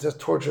 you learned that says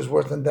torture is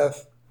worse than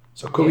death.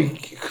 So could be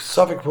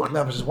Safek Puch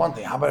Nefesh is one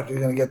thing. How about if you're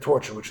going to get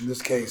torture, which in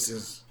this case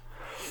is...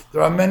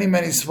 There are many,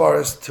 many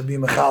svaras to be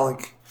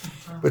mechalik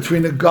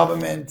between the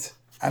government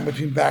and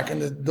between back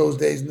in those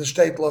days in the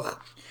Shteitlach.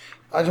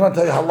 I just want to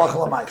tell you halacha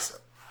lemaisa.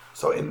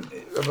 So in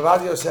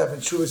Rabbi Yosef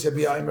and Shuvas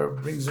Yabi Aimer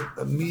brings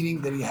a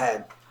meeting that he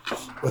had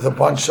with a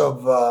bunch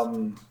of...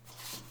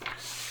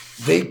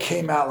 they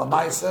came out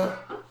lemaisa,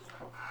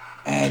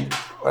 and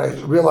what I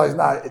realize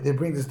now, they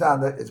bring this down,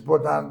 that it's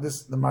brought down,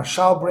 the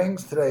Marshal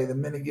brings today, the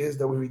minig is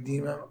that we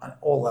redeem him on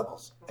all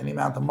levels. Any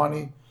amount of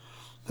money,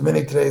 the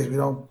minig today is we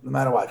don't, no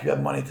matter what, if you have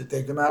money to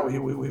take them out,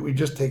 we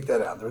just take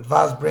that out. The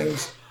Radvaz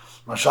brings,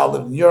 Marshal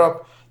lived in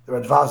Europe, the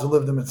Radvaz who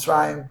lived in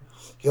Mitzrayim,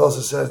 he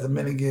also says the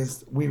minig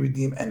is we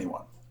redeem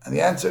anyone. And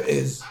the answer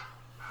is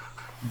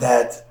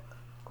that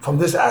from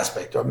this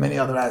aspect, or many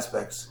other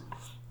aspects,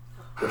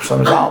 Rabbi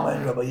Shlomo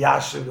Zalman, Rabbi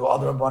Yashiv, the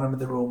other Rabbanim in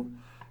the room,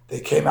 they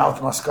came out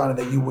with Maskana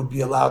that you would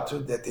be allowed to,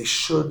 that they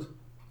should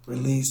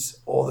release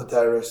all the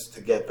terrorists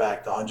to get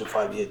back the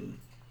 105 Yidden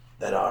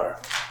that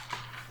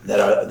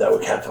were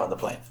captive on the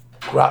plane.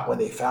 When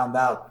they found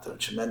out the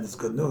tremendous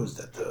good news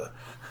that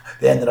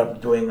they ended up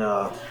doing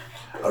a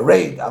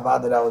raid,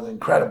 Avada, that was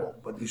incredible.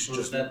 But you should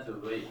just... That the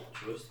raid?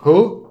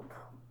 Who?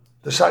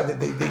 They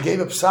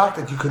gave a psak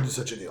that you could do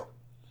such a deal.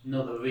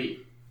 No, the raid.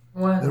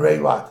 What? The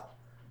raid what?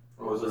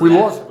 Was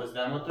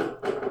that Mutter?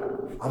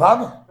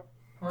 Avada.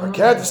 But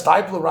the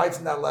Stipler writes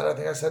in that letter, I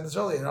think I said this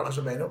earlier, in Archas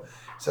Rabbeinu,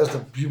 says the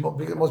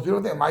most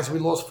beautiful thing, we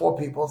lost 4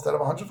 people instead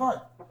of 105.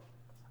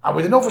 And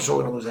we didn't know for sure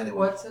we were going to lose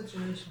anyone. What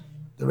situation?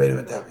 The rate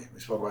of Intevi. We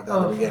spoke about that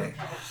in the beginning.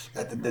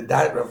 That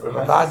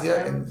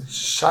Ravadia in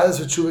Shailas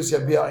V'Tshuvas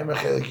Yabia Imer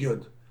Chelik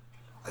Yud.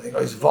 I think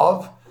Ois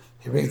Vav,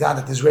 he brings down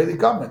that the Israeli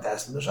government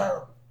asked him to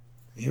Shiloh.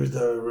 He was the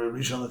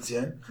Rishon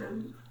LeZion,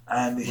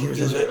 and he was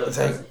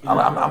saying,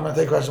 I'm going to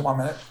take a question 1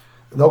 minute.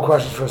 No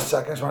questions for a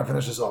second. I just want to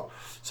finish this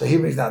off. So he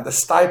brings down. The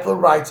Stipler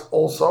writes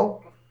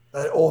also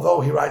that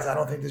although he writes, I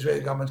don't think the Israeli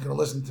government's going to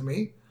listen to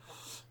me,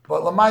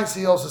 But Lamaisa,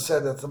 he also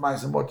said that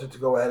Lamaisa mutter to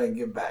go ahead and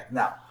give back.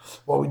 Now,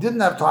 what we didn't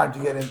have time to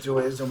get into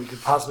is, and we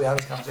could possibly have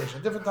this conversation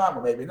at a different time,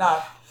 or maybe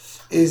not,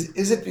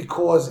 is it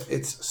because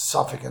it's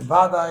Safek and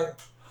Vadai?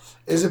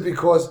 Is it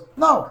because,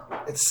 no,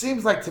 it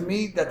seems like to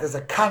me that there's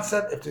a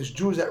concept, if there's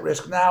Jews at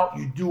risk now,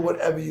 you do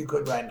whatever you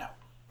could right now.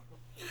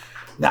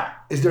 Now,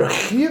 is there a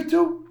chiyuv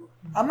to?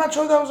 I'm not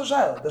sure that was a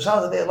shayla. The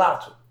shayla, are they allowed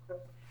to?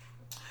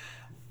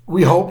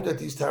 We hope that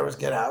these terrorists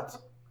get out,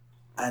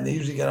 and they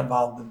usually get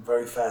involved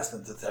very fast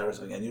into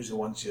terrorism again. Usually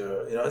once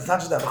it's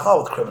not just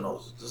Aveirah with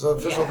criminals. It's an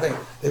official thing.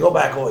 They go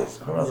back always.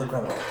 Criminals are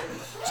criminals.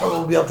 So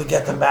we'll be able to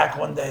get them back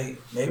one day.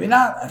 Maybe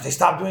not. And if they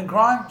stop doing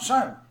crime,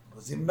 sure.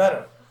 It's even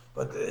better.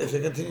 But if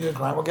they continue doing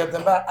crime, we'll get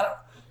them back.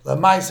 The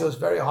mice, it was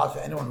very hard for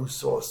anyone who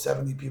saw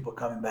 70 people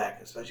coming back,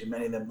 especially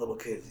many of them little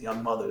kids,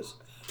 young mothers.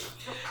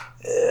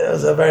 It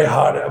was a very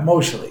hard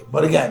emotionally.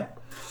 But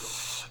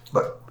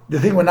the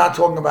thing we're not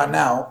talking about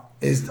now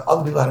is the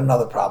other people had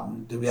another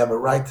problem. Do we have a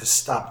right to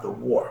stop the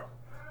war?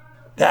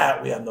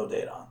 That we have no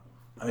data on.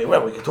 I mean,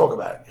 well, we can talk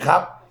about it.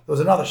 There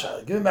was another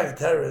shot. Giving back the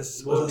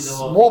terrorists was a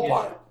small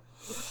part.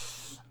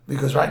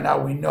 Because right now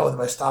we know that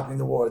by stopping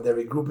the war, they're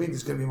regrouping,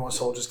 there's going to be more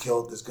soldiers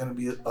killed, there's going to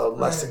be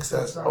less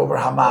success over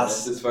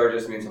Hamas. Ceasefire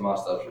just means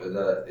Hamas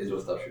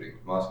Israel stop shooting.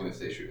 Hamas is going to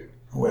stay shooting.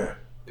 Where?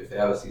 If they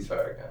have a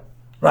ceasefire again.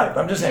 Right,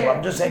 but I'm just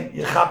saying,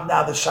 you have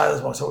now the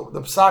Shiloh's one. So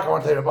the Psak, I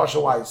want to tell you, Rabasha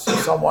Weiss, so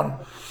someone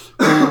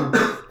who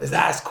is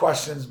asked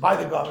questions by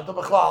the government, the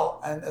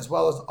Bechlal, and as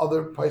well as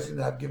other places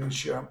that have given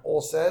Shirim,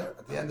 all said,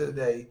 at the end of the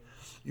day,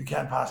 you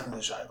can't pass in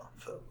the Shiloh.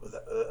 With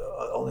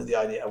only the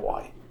idea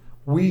why.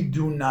 We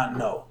do not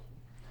know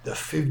the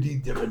 50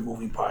 different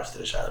moving parts to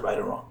the Shiloh, right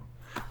or wrong.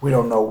 We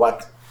don't know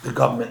what the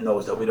government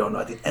knows that we don't know.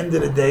 At the end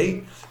of the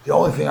day, the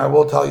only thing I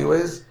will tell you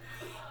is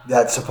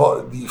that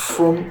the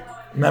Frum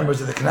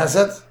members of the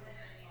Knesset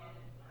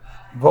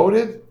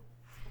voted.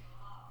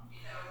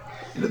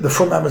 The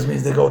Frum members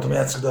means they go to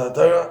Me'etzes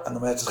Torah and the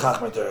Me'etzes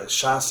Chachmei Torah.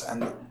 Shas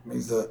and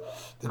means the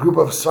group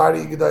of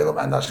Sfari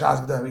Gedolim and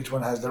Ashkenaz Gedolim. Each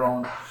one has their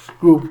own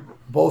group.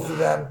 Both of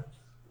them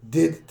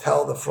did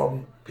tell the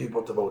Frum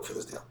people to vote for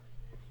this deal.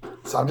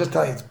 So I'm just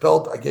telling you, it's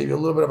built. I gave you a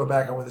little bit of a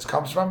background where this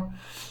comes from.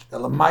 The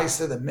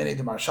Lamaisa, the minig,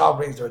 the Marshal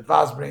brings, the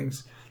Radvaz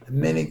brings. The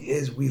minig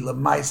is we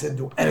Lamaisa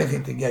do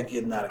anything to get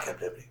Yidden out of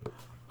captivity.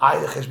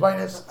 The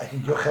Cheshbainis, I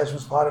think your Cheshbon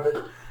is part of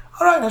it.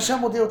 All right,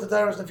 Hashem will deal with the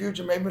terrorists in the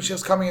future. Maybe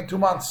Mashiach's coming in 2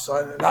 months.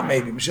 So not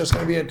maybe, Mashiach's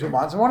going to be in 2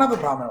 months. And one other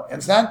problem, you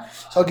understand?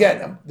 So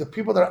again, the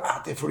people that are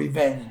out there for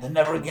revenge, the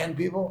never again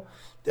people,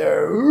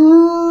 they're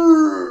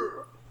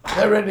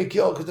ready to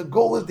kill because the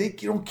goal is they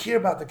don't care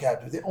about the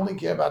captives. They only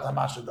care about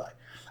Hamas to die.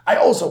 I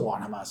also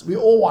want Hamas. We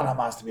all want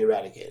Hamas to be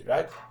eradicated,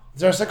 right?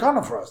 There's a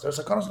sakana for us. There's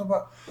a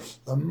sakana.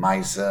 The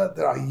Maisa,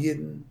 there are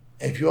Yidden.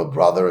 If your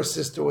brother or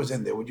sister was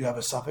in there, would you have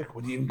a suffix?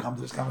 Would you even come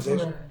to this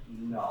conversation?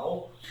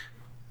 No.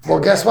 Well,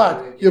 guess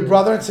what? Your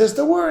brother and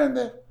sister were in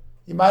there.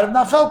 You might have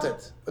not felt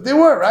it, but they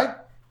were, right?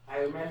 I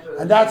remember.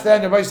 And that's the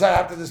end. Everybody said I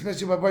have to dismiss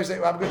you, but everybody say,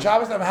 well, have a good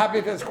Shabbos. I'm happy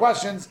if there's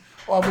questions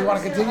or if we want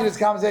to continue this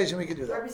conversation, we can do that.